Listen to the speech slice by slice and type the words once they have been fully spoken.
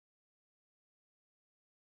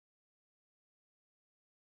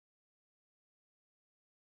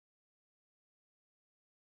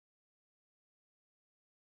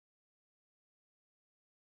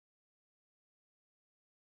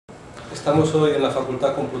Estamos hoy en la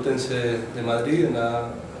Facultad Complutense de Madrid, en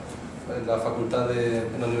la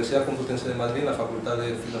Universidad Complutense de Madrid, en la Facultad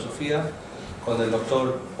de Filosofía, con el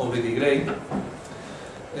doctor Aubrey de Grey.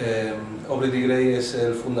 Aubrey de Grey es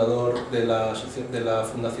el fundador de la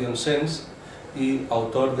Fundación SENS y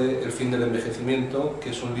autor de El fin del envejecimiento,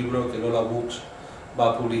 que es un libro que Lola Books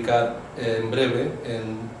va a publicar en breve,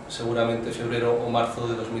 en seguramente febrero o marzo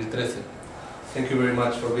de 2013. Thank you very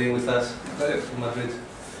much for being with us in Madrid.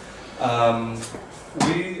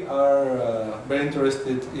 We are very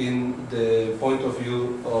interested in the point of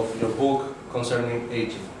view of your book concerning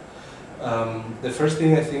aging. The first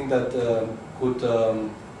thing I think that could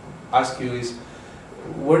ask you is,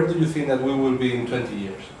 where do you think that we will be in 20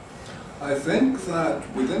 years? I think that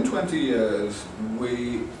within 20 years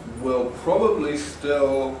we will probably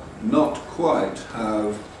still not quite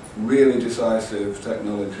have really decisive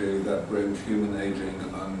technology that brings human aging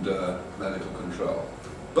under medical control.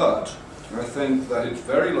 But I think that it's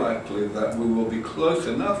very likely that we will be close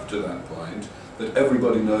enough to that point that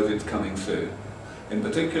everybody knows it's coming soon. In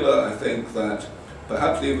particular, I think that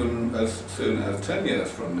perhaps even as soon as 10 years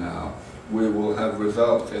from now, we will have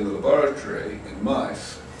results in the laboratory in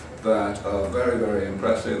mice that are very, very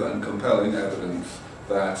impressive and compelling evidence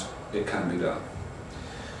that it can be done.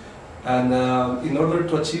 And in order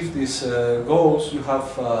to achieve these goals, you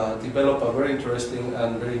have developed a very interesting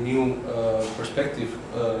and very new perspective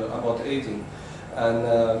about aging, and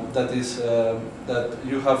that is that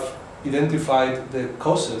you have identified the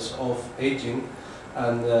causes of aging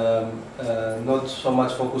and not so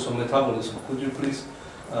much focus on metabolism. Could you please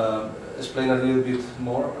explain a little bit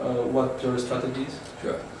more what your strategy is?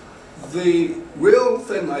 Sure. The real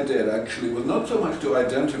thing I did actually was not so much to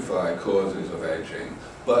identify causes of aging,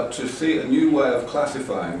 but to see a new way of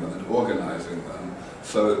classifying them and organizing them,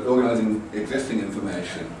 so organizing existing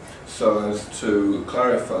information so as to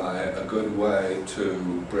clarify a good way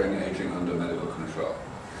to bring aging under medical control.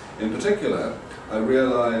 In particular, I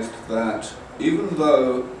realized that even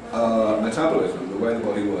though metabolism, the way the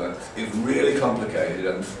body works, is really complicated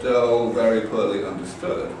and still very poorly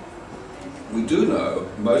understood, we do know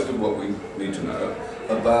most of what we need to know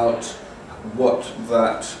about what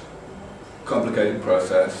that complicated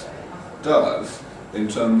process does in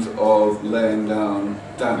terms of laying down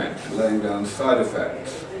damage, laying down side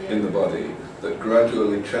effects in the body that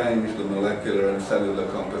gradually change the molecular and cellular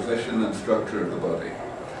composition and structure of the body.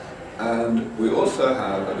 And we also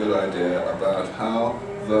have a good idea about how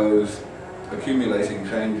those accumulating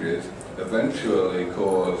changes eventually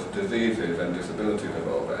cause diseases and disabilities of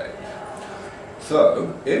old age.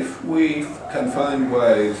 So, if we can find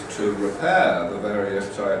ways to repair the various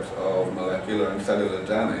types of molecular and cellular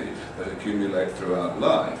damage that accumulate throughout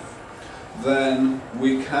life, then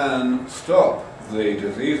we can stop the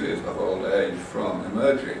diseases of old age from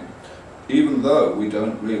emerging, even though we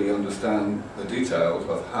don't really understand the details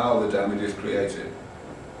of how the damage is created.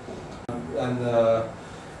 And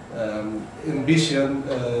envision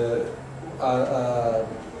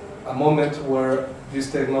a moment where these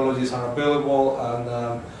technologies are available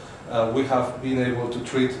and we have been able to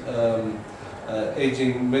treat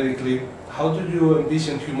aging medically. How do you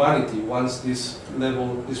envision humanity once this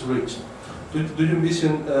level is reached? Do you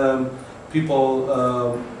envision people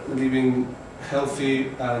living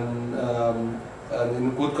healthy and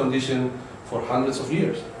in good condition for hundreds of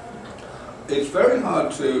years? It's very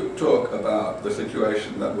hard to talk about the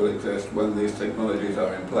situation that will exist when these technologies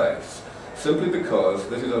are in place, simply because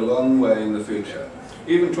this is a long way in the future.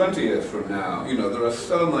 Even 20 years from now, you know, there are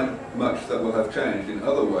so much that will have changed in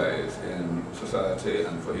other ways in society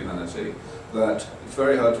and for humanity that it's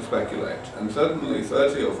very hard to speculate. And certainly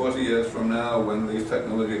 30 or 40 years from now, when these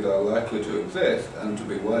technologies are likely to exist and to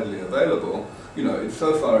be widely available, you know, it's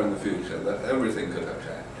so far in the future that everything could have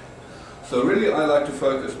changed. So really I like to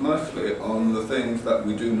focus mostly on the things that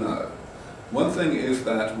we do know. One thing is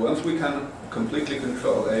that once we can completely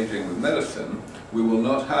control aging with medicine, we will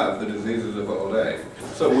not have the diseases of old age.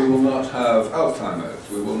 So we will not have Alzheimer's,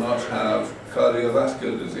 we will not have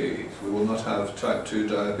cardiovascular disease, we will not have type 2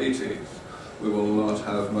 diabetes, we will not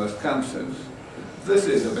have most cancers. This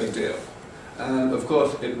is a big deal. And of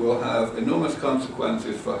course it will have enormous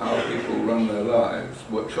consequences for how people run their lives,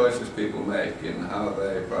 what choices people make in how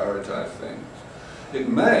they prioritize things. It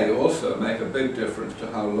may also make a big difference to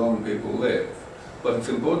how long people live, but it's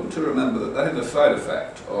important to remember that that is a side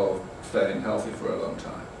effect of staying healthy for a long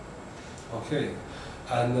time. Okay,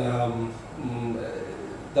 and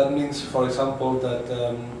that means, for example, that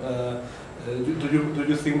do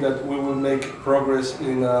you think that we will make progress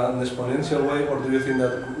in an exponential way, or do you think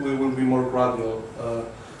that we will be more gradual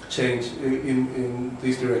change in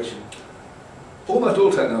this direction? almost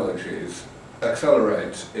all technologies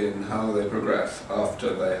accelerate in how they progress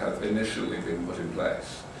after they have initially been put in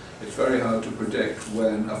place. It's very hard to predict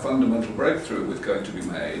when a fundamental breakthrough is going to be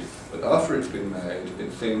made, but after it's been made,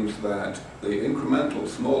 it seems that the incremental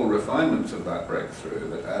small refinements of that breakthrough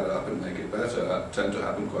that add up and make it better tend to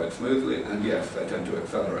happen quite smoothly, and yes, they tend to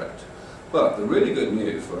accelerate. But the really good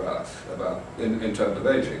news for us in terms of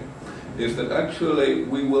aging is that actually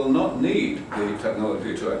we will not need the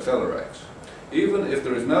technology to accelerate. Even if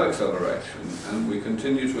there is no acceleration and we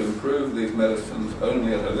continue to improve these medicines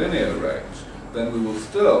only at a linear rate, then we will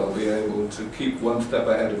still be able to keep one step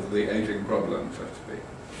ahead of the aging problem, so to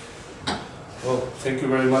speak. Well, thank you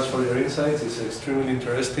very much for your insights. It's extremely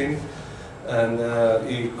interesting. And,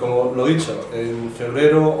 y como lo dicho, en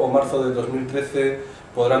febrero o marzo de 2013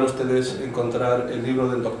 podrán ustedes encontrar el libro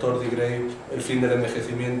del Dr. de Grey, El fin del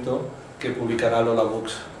envejecimiento, que publicará Lola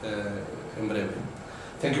Books en breve.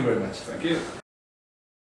 Thank you very much. Thank you.